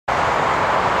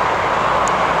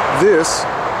This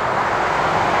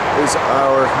is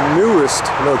our newest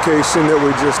location that we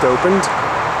just opened.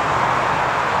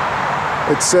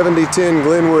 It's 7010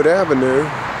 Glenwood Avenue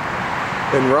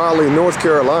in Raleigh, North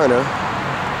Carolina.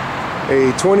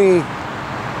 A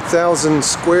 20,000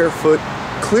 square foot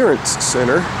clearance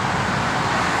center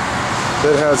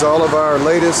that has all of our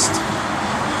latest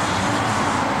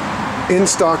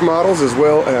in-stock models as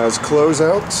well as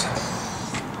closeouts.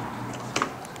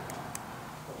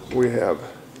 We have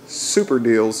super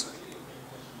deals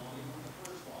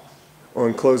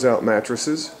on closeout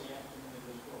mattresses.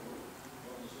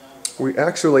 We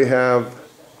actually have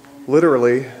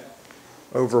literally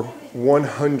over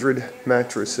 100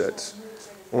 mattress sets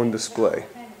on display.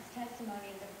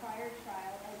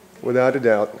 Without a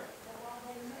doubt,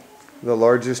 the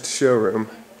largest showroom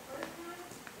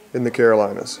in the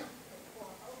Carolinas.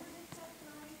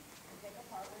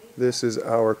 This is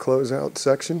our closeout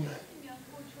section.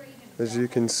 As you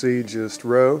can see, just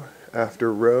row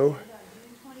after row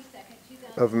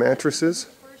of mattresses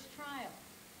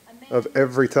of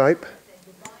every type.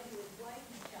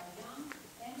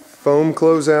 Foam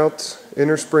closeouts,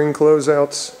 inner spring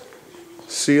closeouts,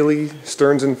 Sealy,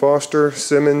 Stearns & Foster,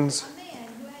 Simmons.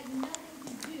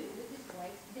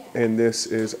 And this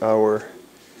is our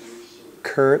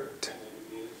current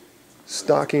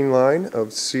stocking line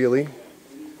of Sealy,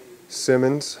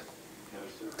 Simmons,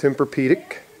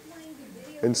 Tempur-Pedic,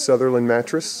 and Sutherland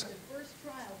mattress.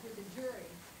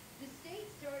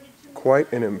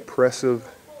 Quite an impressive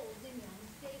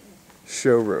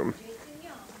showroom.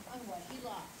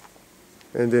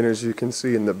 And then, as you can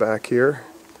see in the back here,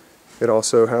 it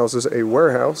also houses a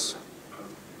warehouse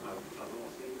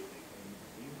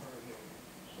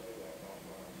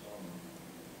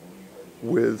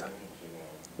with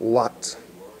lots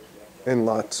and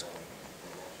lots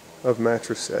of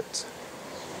mattress sets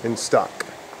in stock.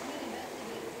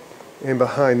 And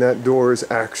behind that door is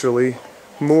actually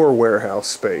more warehouse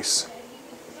space.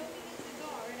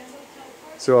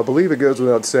 So I believe it goes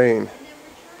without saying,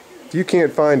 if you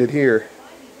can't find it here,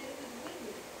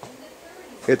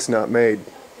 it's not made.